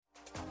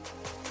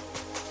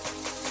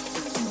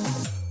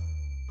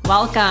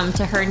Welcome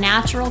to Her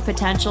Natural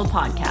Potential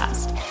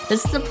podcast.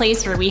 This is the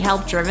place where we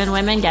help driven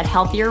women get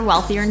healthier,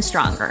 wealthier, and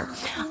stronger.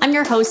 I'm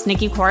your host,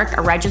 Nikki Cork,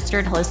 a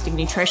registered holistic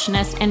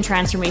nutritionist and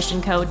transformation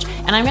coach,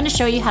 and I'm going to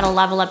show you how to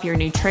level up your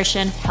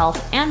nutrition,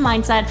 health, and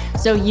mindset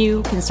so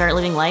you can start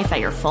living life at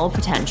your full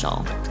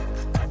potential.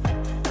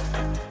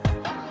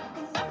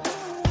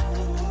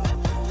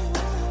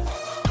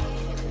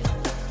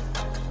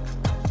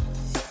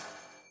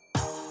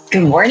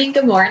 Good morning.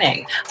 Good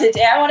morning.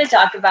 Today I want to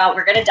talk about,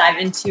 we're going to dive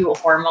into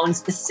hormones,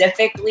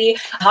 specifically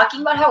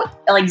talking about how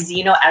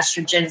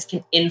xenoestrogens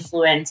can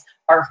influence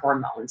our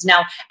hormones.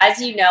 Now, as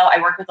you know, I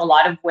work with a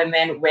lot of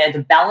women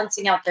with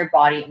balancing out their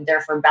body and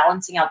therefore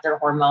balancing out their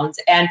hormones.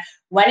 And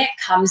when it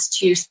comes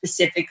to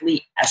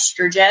specifically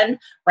estrogen,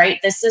 right,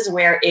 this is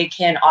where it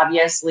can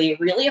obviously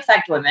really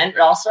affect women. It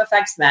also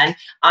affects men,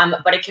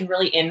 but it can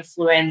really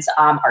influence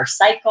our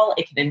cycle.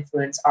 It can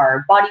influence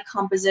our body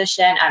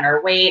composition and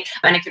our weight,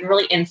 and it can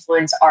really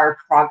influence our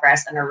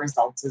progress and our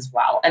results as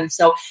well. And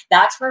so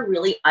that's where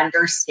really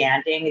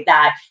understanding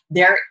that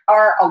there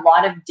are a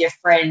lot of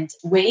different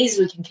ways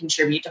we can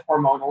contribute to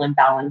hormonal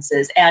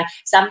imbalances. And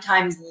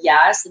sometimes,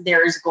 yes,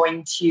 there's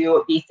going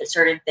to be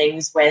certain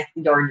things with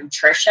your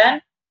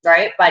nutrition,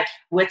 right? But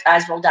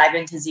as we'll dive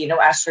into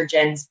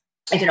xenoestrogens,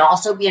 it can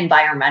also be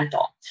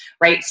environmental,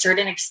 right?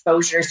 Certain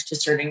exposures to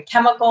certain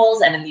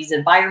chemicals and in these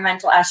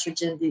environmental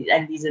estrogens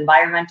and these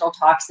environmental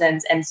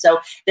toxins. And so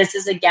this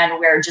is, again,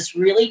 where just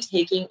really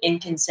taking in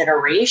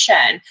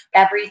consideration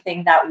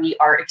everything that we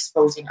are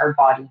exposing our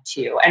body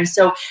to. And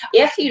so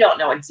if you don't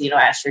know what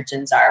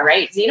xenoestrogens are,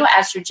 right?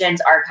 Xenoestrogens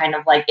are kind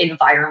of like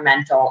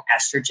environmental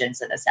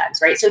estrogens in a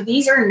sense, right? So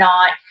these are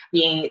not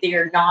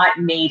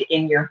made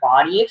in your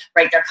body,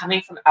 right? They're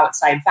coming from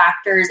outside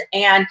factors,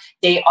 and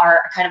they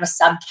are kind of a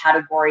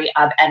subcategory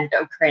of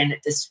endocrine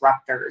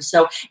disruptors.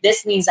 So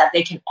this means that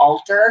they can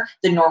alter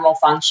the normal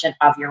function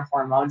of your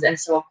hormones. And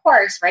so, of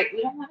course, right,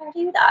 we don't want to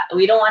do that.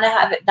 We don't want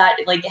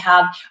to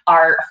have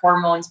our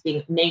hormones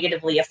being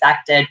negatively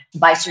affected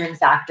by certain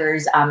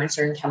factors and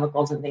certain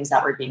chemicals and things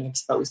that we're being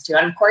exposed to.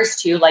 And of course,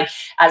 too, like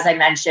as I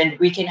mentioned,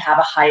 we can have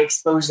a high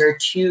exposure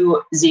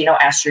to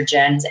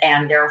xenoestrogens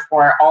and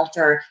therefore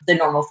alter the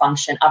normal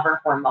function of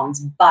our hormones.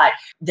 But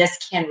this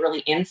can really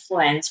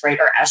influence, right,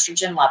 our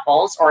estrogen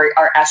levels or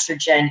our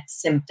estrogen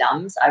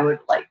symptoms, I would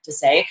like to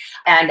say.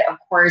 And of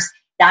course,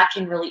 that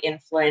can really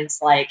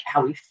influence like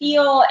how we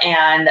feel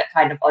and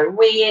kind of our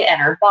weight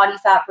and our body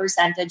fat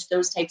percentage,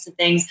 those types of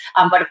things.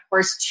 But of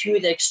course, to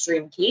the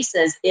extreme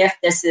cases, if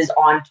this is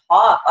on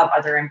top of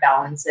other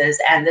imbalances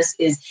and this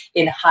is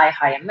in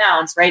high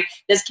amounts, right,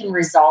 this can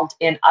result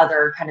in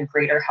other kind of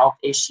greater health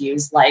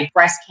issues like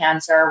breast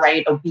cancer,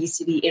 right,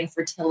 obesity,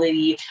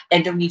 infertility,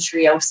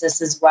 endometriosis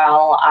as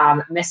well,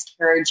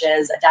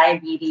 miscarriages,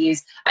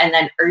 diabetes, and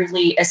then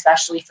early,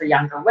 especially for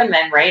younger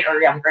women, right, or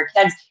younger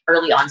kids,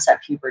 early onset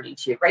puberty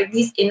too. Right?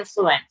 These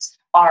influence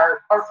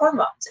our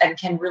hormones and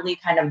can really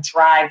kind of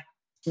drive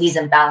these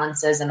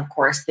imbalances. And of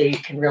course, they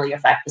can really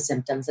affect the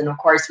symptoms. And of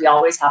course, we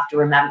always have to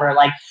remember,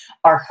 like,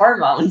 our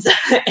hormones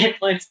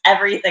influence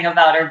everything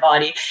about our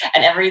body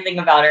and everything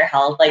about our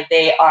health. Like,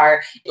 they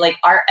are, like,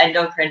 our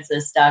endocrine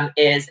system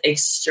is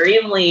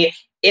extremely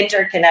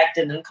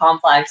interconnected and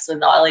complex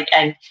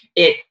and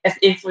it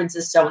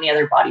influences so many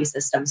other body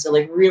systems. So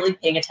like really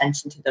paying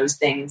attention to those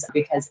things,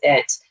 because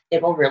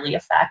it will really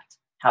affect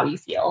how you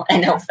feel,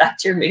 and it'll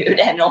affect your mood,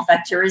 and it'll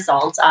affect your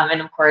results. And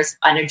of course,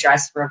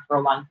 unaddressed for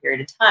a long period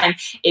of time,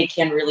 it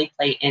can really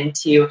play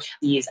into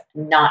these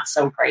not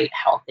so great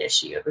health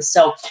issues.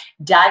 So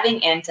diving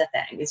into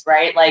things,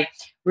 right? Like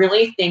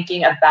really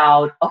thinking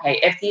about, okay,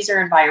 if these are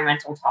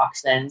environmental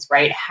toxins,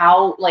 right?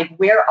 How, like,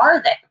 where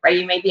are they, right?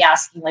 You may be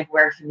asking, like,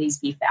 where can these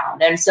be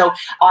found? And so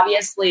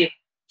obviously,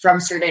 from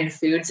certain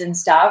foods and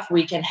stuff,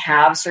 we can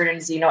have certain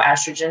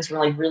xenoestrogens from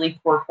like really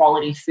poor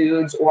quality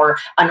foods or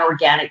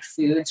unorganic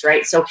foods,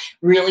 right? So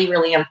really,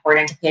 really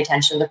important to pay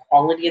attention to the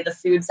quality of the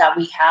foods that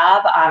we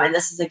have. And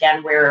this is,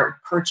 again,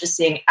 where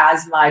purchasing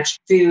as much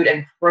food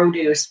and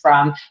produce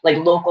from like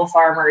local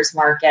farmers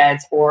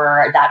markets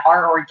or that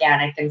are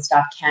organic and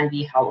stuff can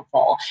be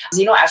helpful.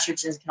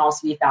 Xenoestrogens can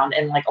also be found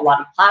in like a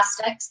lot of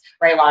plastics,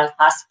 right? A lot of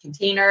plastic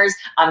containers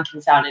can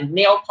be found in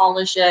nail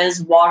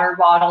polishes, water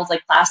bottles,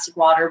 like plastic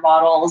water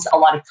bottles, a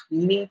lot of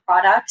cleaning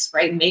products,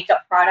 right?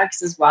 Makeup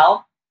products as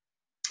well.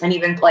 And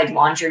even like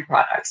laundry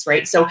products,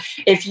 right? So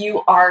if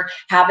you are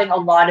having a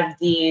lot of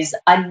these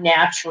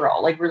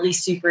unnatural, like really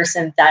super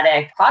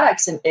synthetic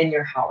products in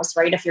your house,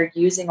 right? If you're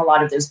using a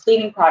lot of those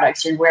cleaning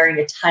products, you're wearing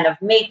a ton of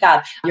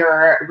makeup,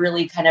 you're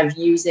really kind of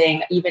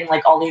using even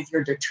like all of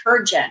your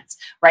detergents,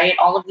 right?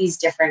 All of these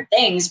different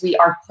things, we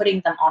are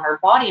putting them on our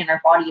body and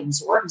our body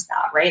absorbs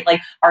that, right?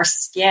 Like our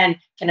skin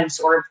can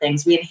absorb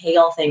things, we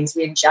inhale things,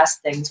 we ingest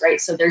things,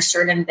 right? So there's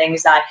certain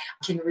things that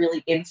can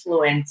really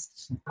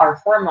influence our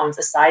hormones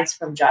aside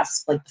from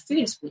just like the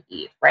foods we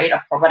eat, right?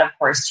 But of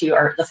course, too,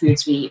 the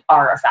foods we eat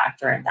are a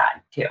factor in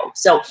that too.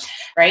 So,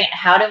 right,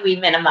 how do we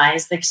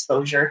minimize the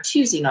exposure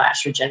to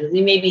xenoestrogens?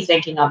 You may be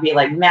thinking, I'll be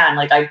like, man,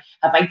 like I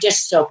have my dish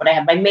soap, and I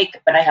have my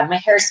makeup, and I have my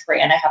hairspray,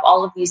 and I have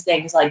all of these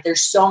things. Like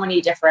there's so many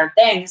different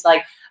things,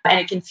 like, and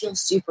it can feel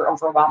super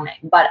overwhelming.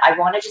 But I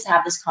want to just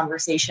have this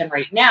conversation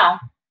right now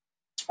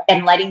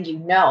and letting you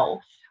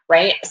know,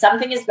 right?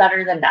 Something is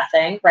better than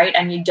nothing, right?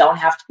 And you don't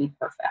have to be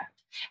perfect.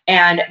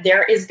 And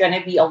there is going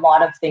to be a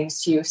lot of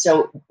things too.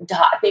 So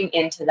diving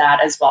into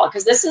that as well,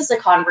 because this is a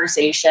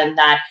conversation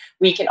that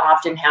we can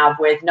often have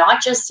with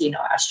not just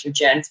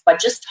xenoestrogens,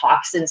 but just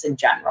toxins in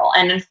general.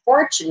 And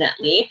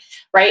unfortunately,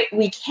 right,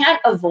 we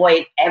can't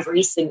avoid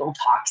every single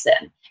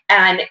toxin.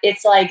 And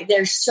it's like,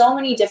 there's so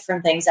many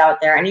different things out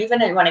there. And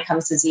even when it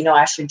comes to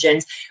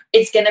xenoestrogens,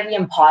 it's going to be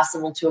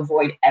impossible to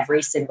avoid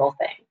every single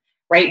thing.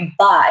 Right.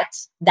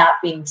 But that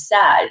being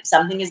said,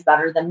 something is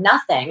better than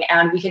nothing.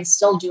 And we can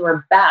still do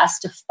our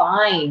best to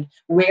find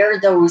where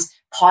those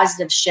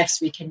positive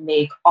shifts we can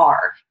make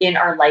are in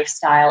our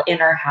lifestyle, in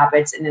our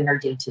habits, and in our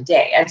day to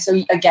day. And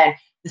so, again,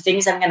 the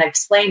things I'm going to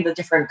explain, the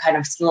different kind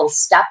of little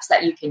steps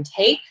that you can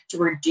take to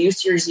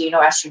reduce your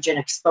xenoestrogen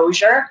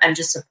exposure and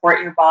just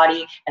support your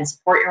body and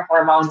support your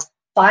hormones.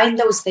 Find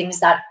those things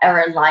that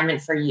are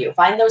alignment for you.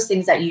 Find those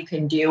things that you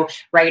can do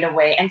right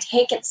away and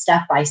take it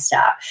step by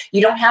step.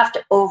 You don't have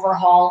to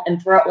overhaul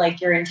and throw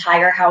like your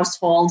entire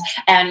household,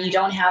 and you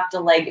don't have to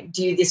like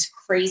do this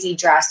crazy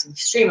drastic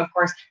extreme. Of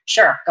course,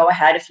 sure, go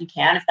ahead if you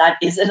can, if that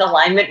is in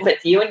alignment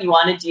with you and you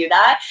want to do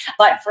that.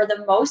 But for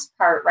the most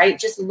part, right,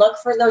 just look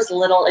for those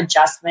little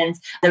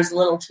adjustments, those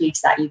little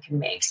tweaks that you can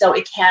make. So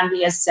it can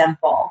be as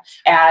simple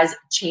as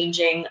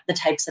changing the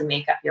types of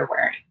makeup you're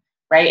wearing.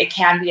 Right? It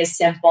can be as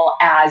simple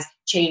as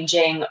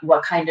changing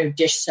what kind of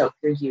dish soap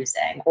you're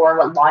using, or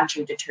what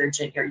laundry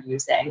detergent you're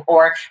using,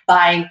 or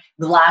buying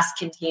glass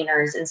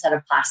containers instead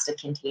of plastic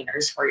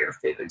containers for your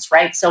foods,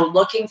 right? So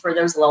looking for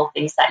those little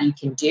things that you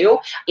can do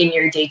in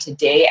your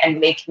day-to-day and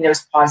making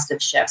those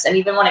positive shifts. And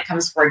even when it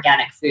comes to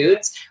organic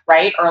foods,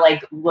 right? Or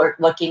like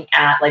looking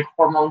at like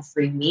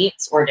hormone-free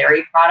meats or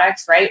dairy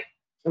products, right?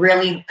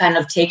 Really kind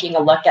of taking a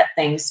look at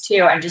things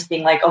too and just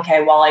being like,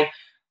 okay, well, like,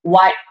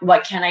 what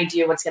can I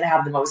do? What's going to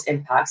have the most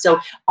impact?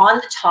 So on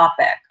the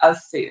topic of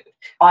food,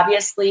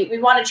 obviously we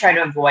want to try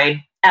to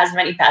avoid as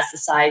many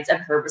pesticides and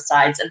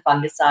herbicides and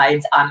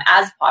fungicides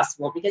as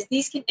possible, because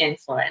these can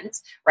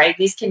influence, right?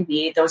 These can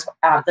be those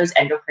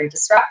endocrine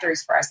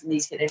disruptors for us, and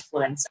these can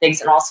influence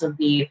things and also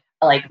be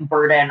like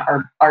burden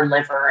our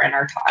liver and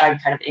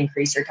kind of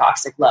increase your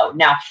toxic load.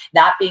 Now,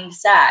 that being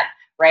said,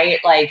 right,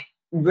 like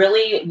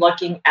really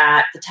looking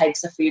at the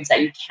types of foods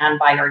that you can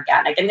buy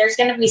organic. And there's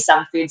going to be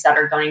some foods that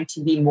are going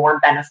to be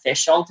more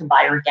beneficial to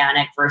buy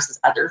organic versus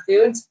other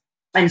foods.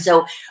 And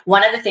so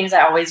one of the things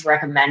I always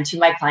recommend to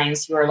my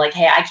clients who are like,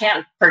 hey, I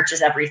can't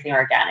purchase everything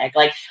organic.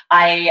 Like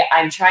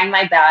I'm trying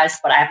my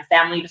best, but I have a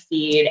family to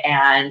feed,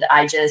 and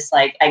I just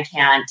like, I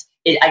can't.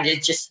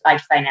 I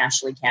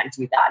financially can't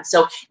do that.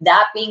 So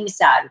that being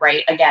said,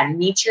 right, again,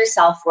 meet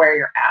yourself where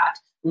you're at.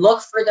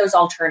 Look for those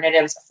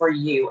alternatives for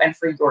you and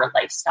for your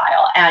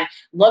lifestyle, and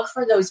look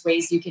for those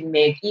ways you can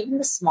make even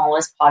the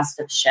smallest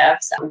positive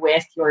shifts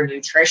with your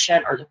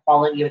nutrition or the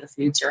quality of the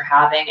foods you're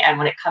having. And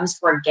when it comes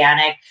to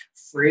organic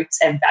fruits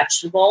and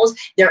vegetables,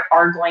 there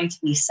are going to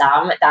be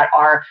some that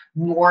are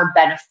more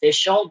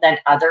beneficial than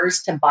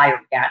others to buy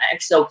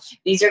organic. So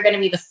these are going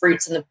to be the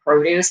fruits and the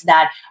produce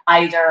that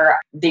either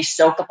they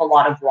soak up a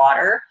lot of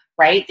water,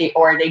 right? They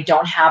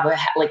don't have a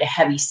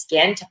heavy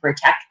skin to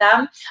protect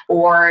them,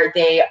 or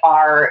they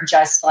are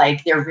just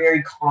like, they're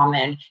very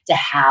common to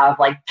have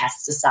like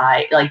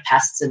pesticide, like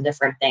pests and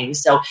different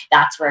things. So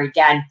that's where,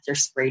 again, they're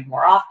sprayed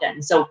more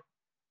often. So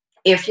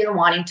if you're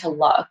wanting to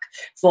look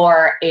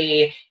for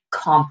a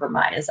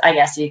compromise, I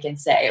guess you can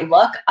say,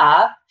 look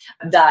up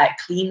the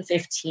Clean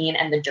 15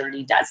 and the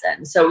Dirty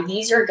Dozen. So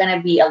these are going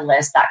to be a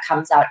list that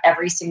comes out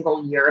every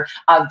single year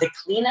of the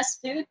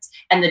cleanest foods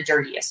and the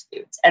dirtiest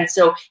foods. And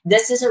so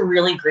this is a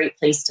really great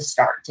place to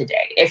start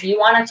today. If you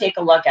want to take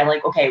a look at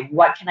like, okay,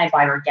 what can I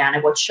buy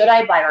organic? What should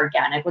I buy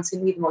organic? What's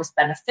going to be the most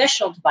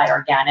beneficial to buy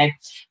organic?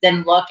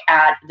 Then look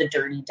at the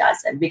Dirty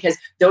Dozen, because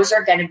those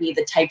are going to be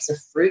the types of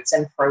fruits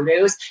and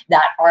produce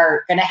that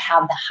are going to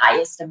have the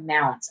highest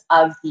amounts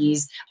of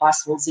these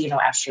possible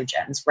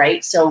xenoestrogens,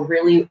 right? So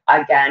really,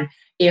 again,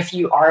 if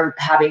you are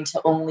having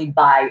to only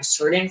buy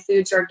certain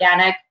foods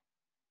organic,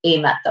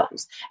 aim at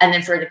those. And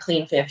then for the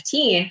Clean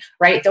 15,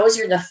 right, those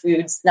are the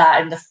foods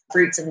that, and the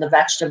fruits and the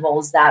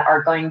vegetables that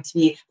are going to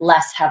be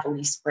less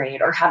heavily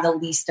sprayed or have the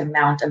least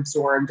amount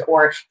absorbed,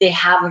 or they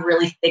have a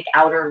really thick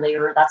outer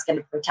layer that's going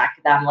to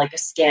protect them, like a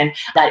skin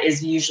that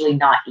is usually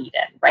not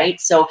eaten,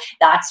 right? So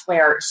that's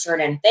where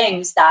certain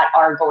things that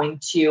are going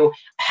to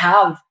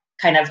have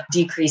kind of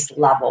decreased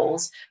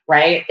levels,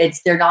 right?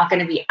 They're not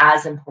going to be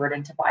as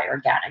important to buy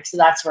organic. So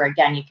that's where,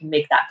 again, you can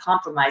make that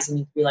compromise and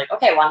you can be like,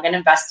 okay, well, I'm going to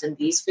invest in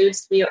these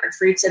fruits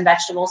and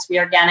vegetables to be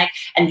organic.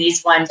 And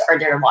these ones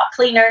they're a lot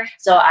cleaner.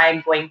 So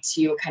I'm going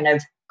to kind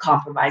of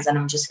compromise and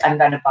I'm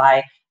going to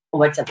buy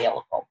what's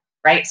available,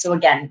 right? So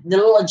again,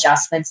 little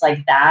adjustments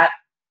like that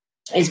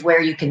is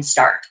where you can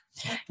start.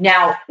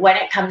 Now, when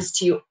it comes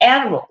to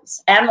animal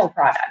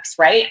products,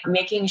 right?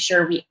 Making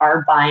sure we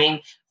are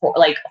buying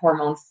like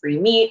hormone-free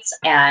meats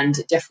and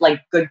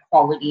like good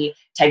quality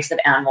types of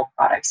animal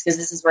products, because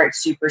this is where it's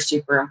super,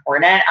 super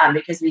important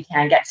because we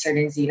can get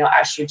certain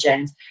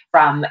xenoestrogens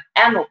from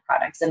animal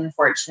products. And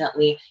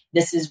unfortunately,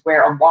 this is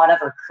where a lot of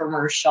our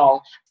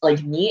commercial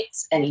like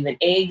meats and even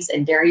eggs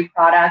and dairy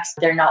products,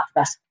 they're not the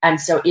best. And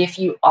so if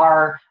you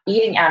are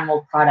eating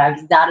animal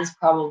products, that is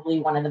probably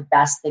one of the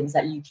best things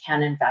that you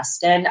can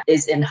invest in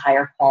is in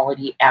higher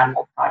quality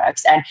animal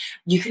products. And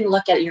you can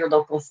look at your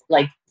local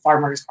like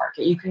farmers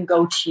market. You can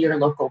go to your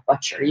local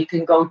butcher. You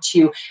can go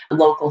to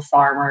local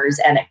farmers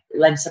and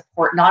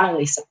support, not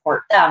only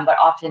support them, but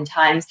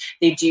oftentimes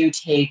they do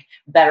take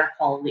better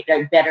quality,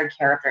 better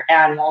care of their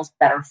animals,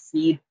 better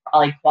feed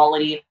like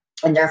quality.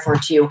 And therefore,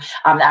 too,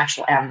 the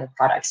actual animal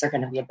products are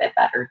going to be a bit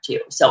better, too.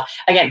 So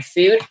again,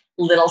 food,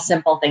 little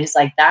simple things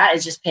like that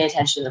is just pay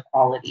attention to the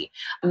quality.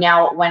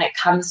 Now, when it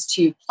comes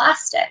to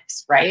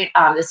plastics, right,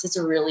 this is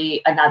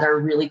another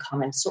really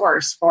common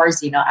source for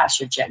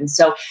xenoestrogens.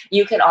 So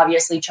you can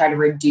obviously try to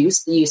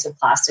reduce the use of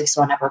plastics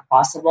whenever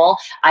possible.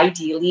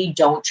 Ideally,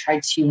 don't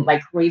try to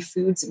microwave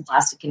foods in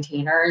plastic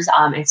containers.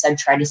 Instead,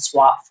 try to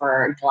swap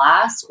for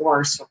glass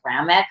or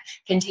ceramic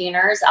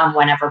containers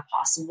whenever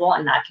possible,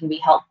 and that can be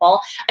helpful.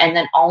 And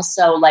then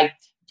also, like,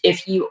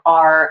 if you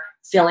are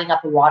filling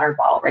up a water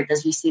bottle, right?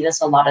 Because we see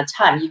this a lot of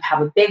time. You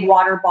have a big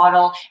water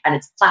bottle and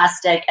it's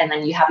plastic, and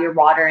then you have your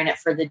water in it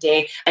for the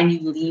day and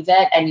you leave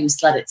it and you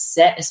just let it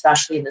sit,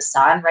 especially in the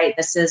sun, right?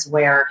 This is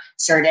where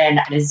certain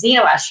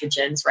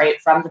xenoestrogens, right,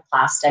 from the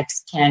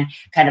plastics can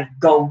kind of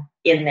go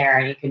in there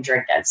and you can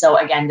drink it. So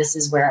again, this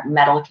is where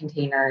metal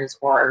containers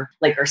or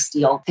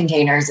steel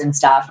containers and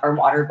stuff, or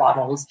water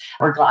bottles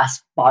or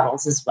glass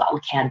bottles as well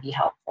can be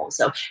helpful.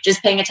 So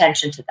just paying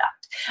attention to that.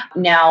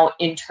 Now,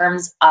 in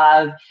terms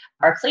of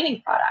our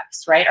cleaning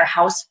products, right, our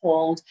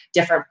household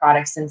different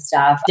products and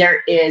stuff,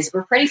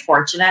 we're pretty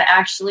fortunate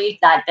actually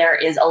that there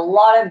is a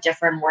lot of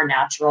different more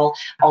natural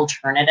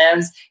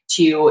alternatives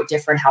to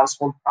different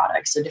household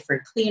products. So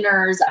different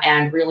cleaners,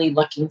 and really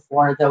looking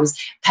for those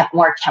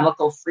more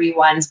chemical-free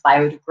ones,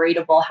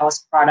 biodegradable house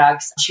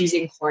products,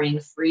 choosing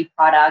chlorine-free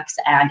products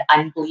and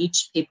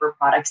unbleached paper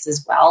products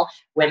as well.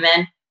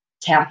 Women,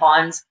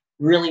 tampons,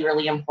 really,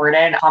 really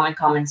important,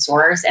 common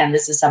source. And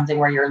this is something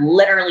where you're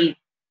literally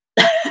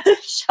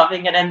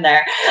shoving it in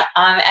there.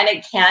 And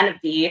it can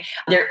be,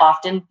 they're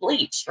often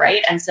bleached,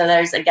 right? And so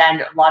there's,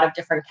 again, a lot of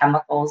different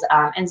chemicals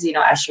and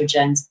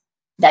xenoestrogens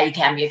that you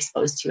can be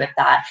exposed to at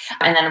that.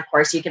 And then, of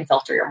course, you can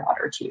filter your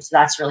water too. So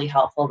that's really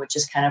helpful, which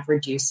is kind of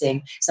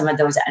reducing some of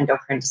those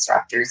endocrine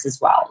disruptors as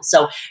well.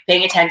 So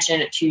paying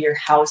attention to your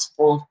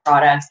household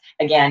products,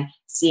 again,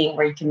 seeing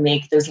where you can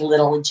make those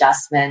little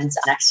adjustments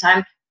next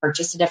time.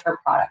 Purchase a different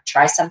product,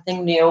 try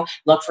something new,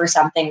 look for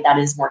something that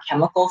is more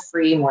chemical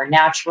free, more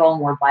natural,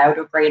 more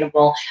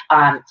biodegradable,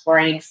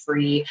 chlorine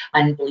free,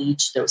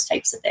 unbleached, those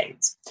types of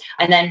things.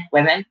 And then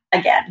women,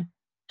 again,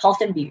 health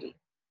and beauty,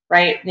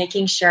 right?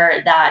 Making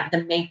sure that the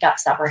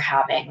makeups that we're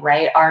having,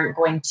 right, aren't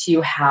going to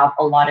have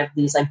a lot of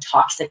these like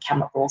toxic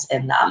chemicals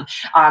in them,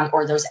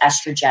 or those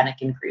estrogenic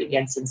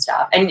ingredients and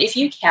stuff. And if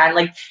you can,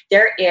 like,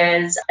 there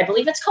is, I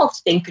believe it's called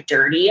Think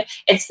Dirty.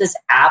 It's this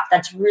app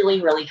that's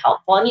really, really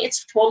helpful. And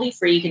it's totally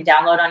free. You can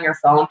download on your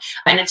phone.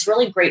 And it's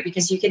really great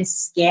because you can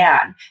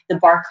scan the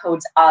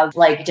barcodes of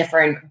like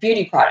different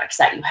beauty products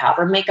that you have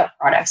or makeup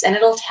products, and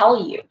it'll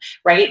tell you,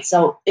 right?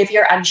 So if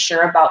you're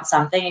unsure about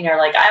something and you're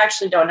like, I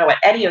actually don't know what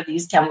any of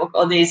these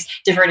these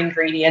different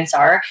ingredients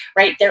are,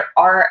 right? There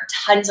are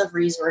tons of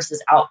resources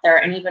out there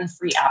and even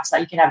free apps that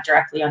you can have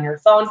directly on your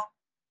phone.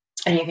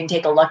 And you can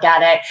take a look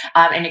at it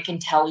and it can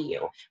tell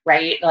you,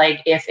 right?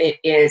 Like if it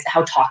is,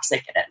 how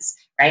toxic it is,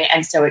 right?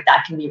 And so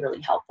that can be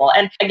really helpful.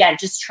 And again,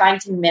 just trying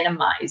to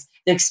minimize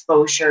the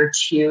exposure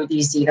to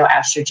these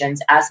xenoestrogens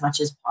as much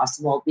as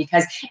possible.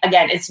 Because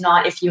again, it's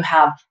not if you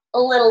have a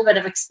little bit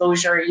of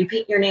exposure, you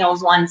paint your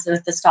nails once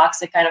with this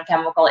toxic kind of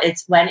chemical.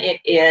 It's when it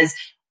is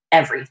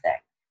everything.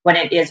 When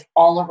it is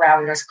all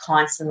around us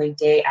constantly,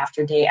 day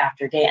after day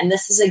after day. And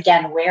this is,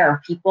 again,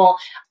 where people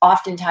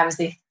oftentimes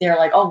they're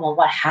like, oh, well,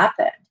 what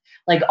happened?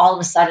 Like all of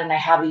a sudden I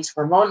have these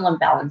hormonal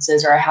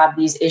imbalances, or I have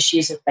these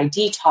issues with my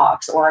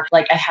detox, or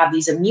like I have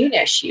these immune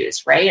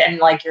issues, right? And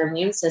like your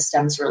immune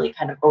system's really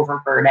kind of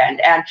overburdened.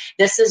 And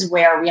this is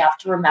where we have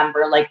to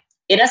remember, like,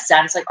 in a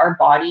sense, like our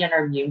body and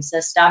our immune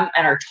system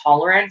and our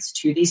tolerance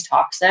to these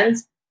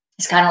toxins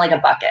is kind of like a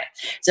bucket.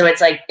 So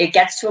it's like, it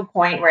gets to a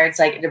point where it's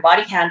like your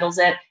body handles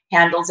it,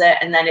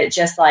 and then it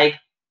just like,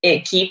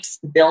 it keeps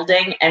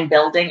building and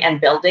building and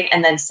building.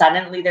 And then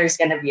suddenly there's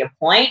going to be a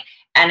point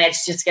and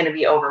it's just going to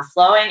be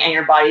overflowing, and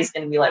your body's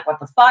going to be like, what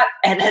the fuck?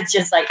 And it's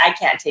just like, I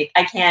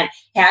can't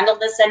handle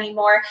this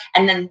anymore.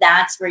 And then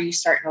that's where you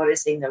start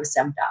noticing those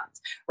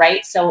symptoms,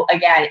 right? So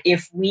again,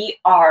 if we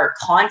are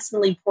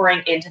constantly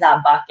pouring into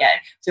that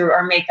bucket through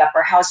our makeup,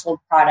 our household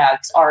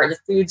products, or the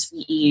foods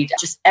we eat,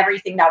 just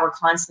everything that we're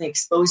constantly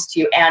exposed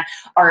to, and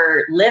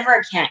our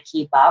liver can't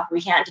keep up,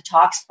 we can't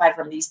detoxify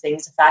from these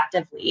things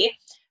effectively,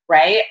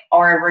 right?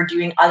 Or we're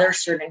doing other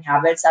certain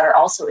habits that are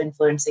also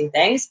influencing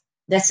things.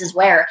 This is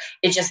where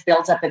it just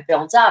builds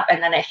up,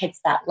 and then it hits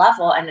that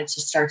level and it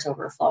just starts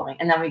overflowing.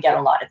 And then we get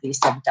a lot of these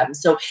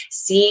symptoms. So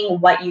seeing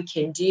what you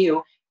can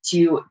do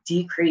to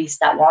decrease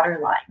that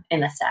waterline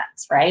in a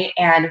sense, right?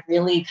 And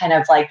really kind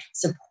of like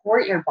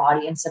support your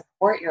body and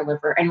support your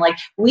liver. And like,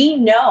 we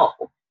know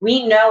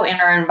in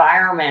our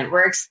environment,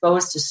 we're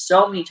exposed to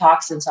so many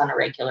toxins on a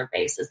regular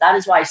basis. That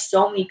is why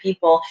so many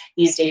people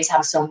these days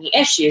have so many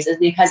issues, is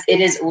because it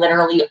is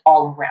literally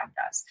all around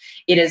us.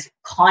 It is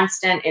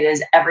constant. It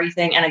is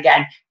everything. And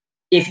again,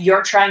 if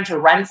you're trying to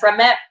run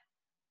from it,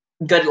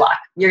 good luck.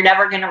 You're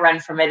never going to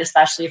run from it,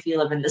 especially if you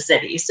live in the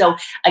city. So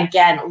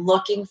again,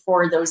 looking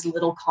for those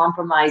little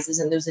compromises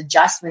and those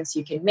adjustments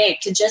you can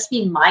make to just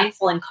be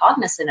mindful and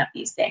cognizant of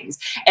these things,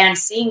 and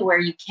seeing where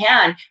you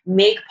can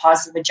make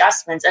positive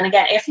adjustments. And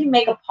again, if you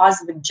make a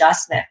positive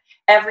adjustment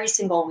every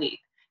single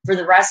week for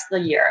the rest of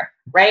the year,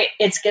 right,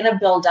 it's going to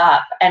build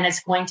up and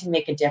it's going to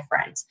make a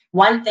difference.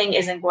 One thing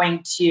isn't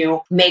going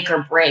to make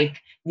or break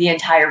the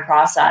entire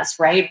process,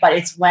 right? But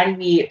it's when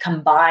we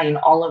combine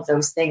all of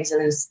those things,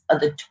 and is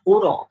the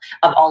total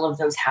of all of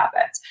those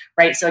habits,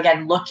 right? So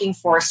again, looking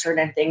for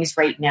certain things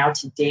right now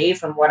today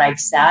from what I've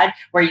said,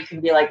 where you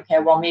can be like, okay,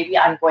 well, maybe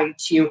I'm going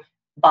to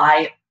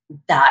buy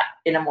that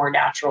in a more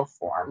natural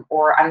form,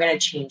 or I'm going to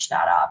change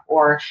that up,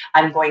 or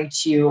I'm going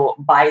to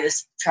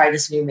try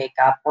this new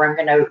makeup, or I'm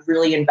going to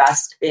really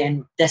invest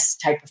in this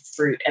type of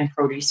fruit and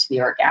produce to be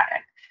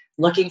organic.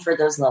 Looking for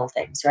those little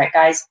things, right,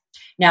 guys?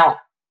 Now,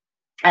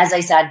 as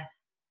I said,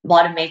 a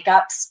lot of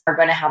makeups are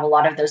going to have a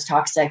lot of those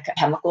toxic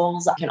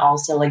chemicals. You can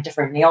also like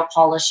different nail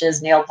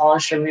polishes, nail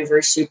polish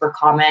removers, super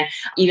common,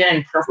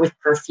 even with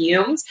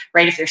perfumes,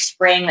 right? If you're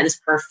spraying this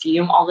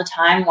perfume all the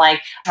time,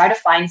 like try to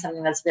find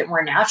something that's a bit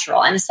more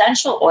natural. And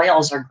essential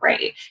oils are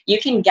great. You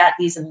can get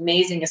these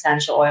amazing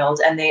essential oils,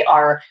 and they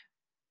are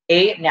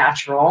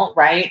natural,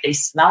 right? They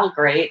smell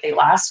great. They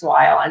last a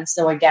while. And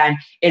so again,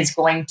 it's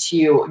going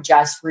to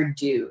just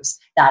reduce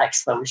that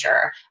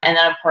exposure. And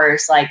then of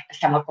course, like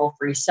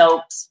chemical-free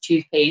soaps,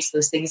 toothpaste,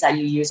 those things that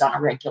you use on a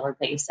regular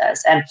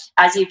basis. And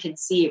as you can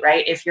see,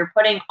 right, if you're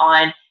putting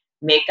on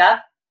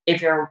makeup, if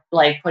you're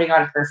like putting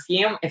on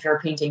perfume, if you're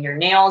painting your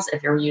nails,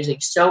 if you're using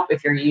soap,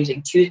 if you're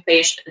using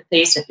toothpaste,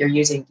 if you're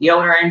using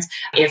deodorants,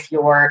 if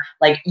you're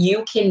like,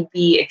 you can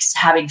be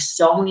having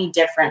so many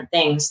different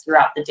things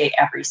throughout the day,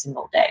 every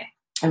single day.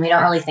 And we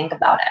don't really think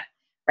about it,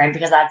 right?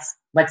 Because that's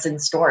what's in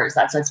stores.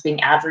 That's what's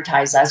being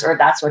advertised as, or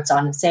that's what's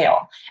on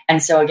sale.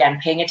 And so again,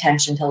 paying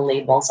attention to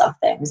labels of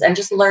things and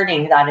just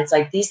learning that it's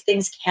like these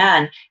things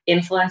can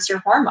influence your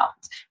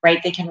hormones,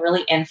 right? They can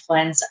really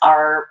influence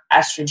our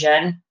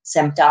estrogen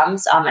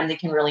symptoms, and they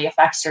can really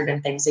affect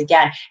certain things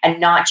again. And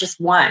not just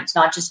one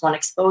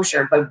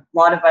exposure, but a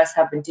lot of us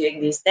have been doing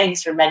these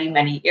things for many,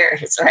 many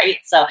years, right?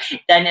 So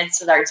then it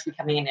starts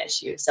becoming an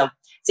issue. So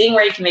seeing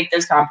where you can make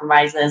those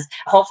compromises.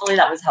 Hopefully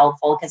that was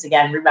helpful, because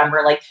again,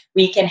 remember, like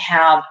we can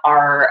have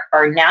our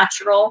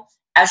natural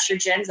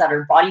estrogens that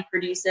our body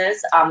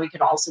produces. We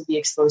can also be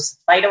exposed to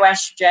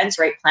phytoestrogens,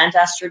 right? Plant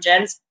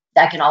estrogens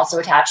that can also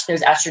attach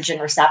those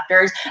estrogen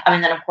receptors.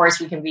 And then of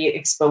course we can be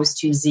exposed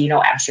to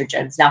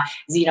xenoestrogens. Now,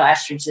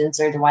 xenoestrogens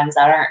are the ones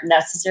that aren't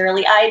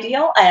necessarily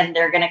ideal, and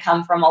they're going to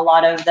come from a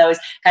lot of those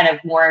kind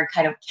of more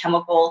kind of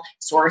chemical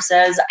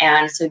sources.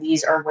 And so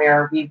these are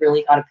where we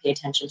really got to pay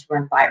attention to our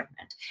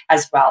environment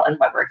as well, and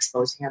what we're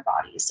exposing our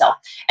bodies. So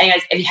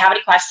anyways, if you have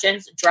any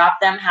questions,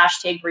 drop them,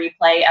 #replay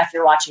if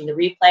you're watching the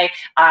replay.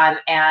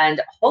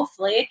 And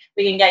hopefully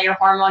we can get your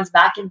hormones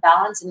back in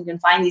balance, and you can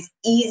find these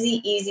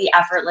easy,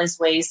 effortless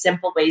ways,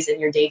 simple ways in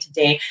your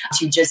day-to-day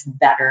to just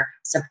better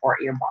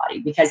support your body,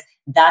 because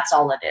that's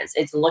all it is.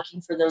 It's looking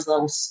for those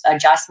little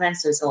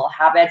adjustments, those little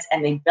habits,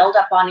 and they build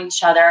up on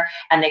each other,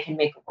 and they can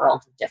make a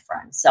world of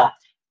difference. So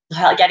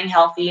getting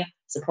healthy,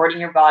 supporting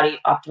your body,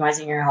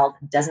 optimizing your health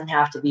doesn't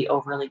have to be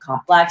overly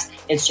complex.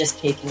 It's just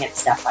taking it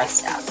step by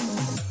step.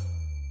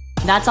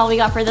 That's all we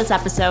got for this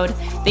episode.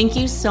 Thank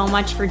you so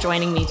much for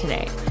joining me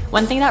today.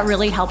 One thing that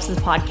really helps this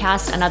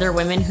podcast and other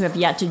women who have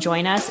yet to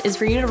join us is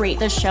for you to rate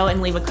this show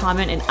and leave a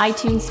comment in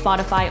iTunes,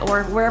 Spotify,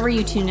 or wherever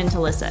you tune in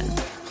to listen.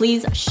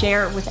 Please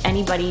share with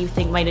anybody you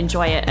think might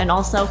enjoy it. And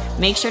also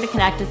make sure to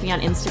connect with me on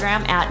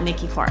Instagram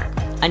 @Nikki Clark.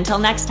 Until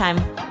next time.